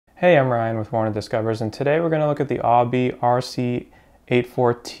Hey, I'm Ryan with Warner Discovers, and today we're going to look at the Aube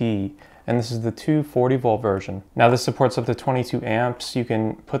RC840T, and this is the 240 volt version. Now this supports up to 22 amps. You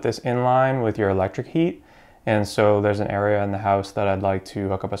can put this in line with your electric heat, and so there's an area in the house that I'd like to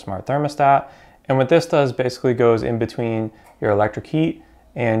hook up a smart thermostat, and what this does basically goes in between your electric heat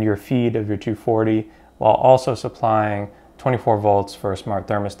and your feed of your 240 while also supplying 24 volts for a smart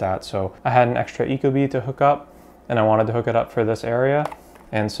thermostat. So I had an extra Ecobee to hook up, and I wanted to hook it up for this area.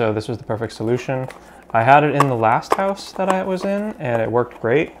 And so this was the perfect solution. I had it in the last house that I was in and it worked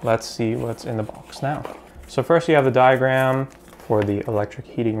great. Let's see what's in the box now. So first you have the diagram for the electric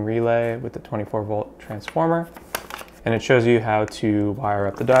heating relay with the 24 volt transformer. And it shows you how to wire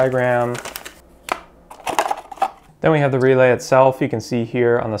up the diagram. Then we have the relay itself. You can see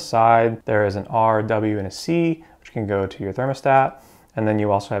here on the side, there is an R, W, and a C, which can go to your thermostat. And then you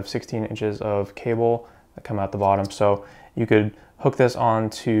also have 16 inches of cable that come out the bottom. So you could hook this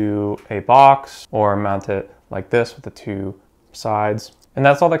onto a box or mount it like this with the two sides. And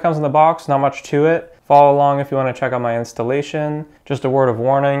that's all that comes in the box, not much to it. Follow along if you want to check out my installation. Just a word of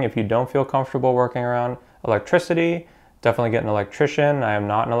warning, if you don't feel comfortable working around electricity, definitely get an electrician. I am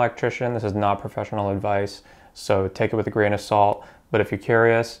not an electrician. This is not professional advice, so take it with a grain of salt. But if you're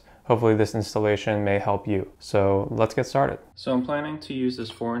curious, hopefully this installation may help you. So let's get started. So I'm planning to use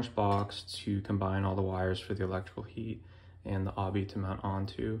this 4-inch box to combine all the wires for the electrical heat and the Aube to mount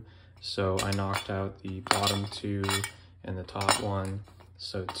onto. So I knocked out the bottom two and the top one.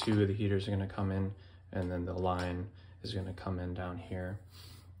 So two of the heaters are gonna come in, and then the line is gonna come in down here.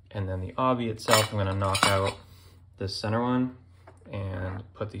 And then the Aube itself, I'm gonna knock out this center one and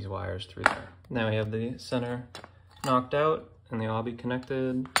put these wires through there. Now we have the center knocked out and the Aube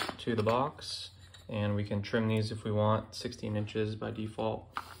connected to the box. And we can trim these if we want, 16 inches by default.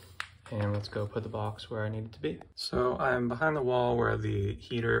 And let's go put the box where I need it to be. So I'm behind the wall where the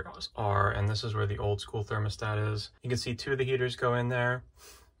heaters are, and this is where the old school thermostat is. You can see two of the heaters go in there,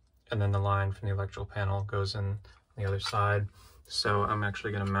 and then the line from the electrical panel goes in the other side. So I'm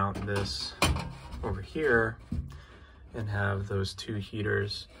actually gonna mount this over here and have those two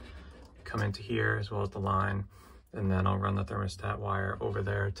heaters come into here as well as the line. And then I'll run the thermostat wire over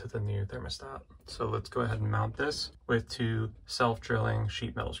there to the new thermostat. So let's go ahead and mount this with two self-drilling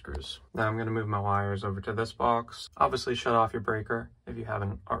sheet metal screws. Now I'm gonna move my wires over to this box. Obviously shut off your breaker if you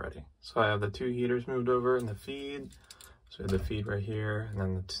haven't already. So I have the two heaters moved over in the feed. So the feed right here, and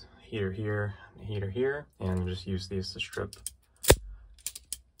then the heater here, and the heater here. And just use these to strip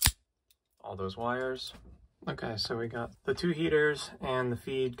all those wires. Okay, so we got the two heaters and the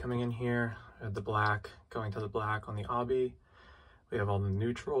feed coming in here. We have the black going to the black on the Aube. We have all the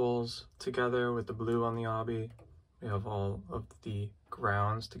neutrals together with the blue on the Aube. We have all of the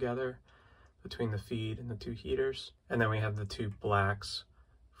grounds together between the feed and the two heaters. And then we have the two blacks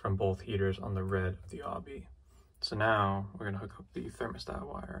from both heaters on the red of the Aube. So now we're gonna hook up the thermostat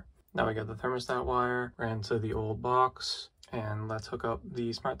wire. Now we got the thermostat wire ran to the old box, and let's hook up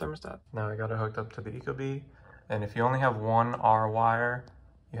the smart thermostat. Now I got it hooked up to the Ecobee. And if you only have one R wire,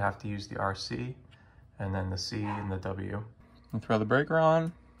 you have to use the RC, and then the C and the W. And throw the breaker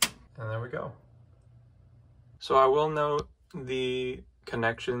on, and there we go. So I will note the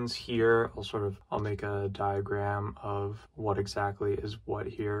connections here. I'll make a diagram of what exactly is what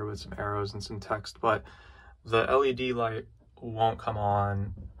here with some arrows and some text, but the LED light won't come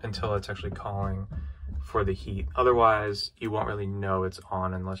on until it's actually calling for the heat. Otherwise, you won't really know it's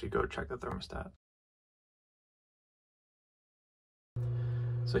on unless you go check the thermostat.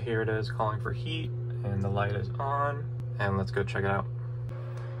 So here it is calling for heat, and the light is on, and let's go check it out.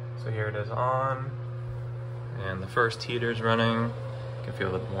 So here it is on, and the first heater is running. You can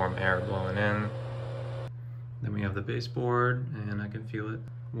feel the warm air blowing in. Then we have the baseboard, and I can feel it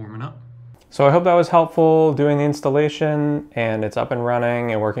warming up. So I hope that was helpful doing the installation, and it's up and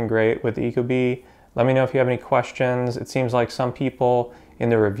running and working great with the Ecobee. Let me know if you have any questions. It seems like some people in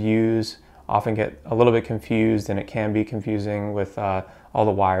the reviews often get a little bit confused, and it can be confusing with all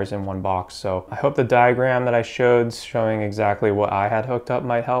the wires in one box. So I hope the diagram that I showed showing exactly what I had hooked up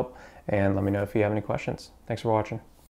might help, and let me know if you have any questions. Thanks for watching.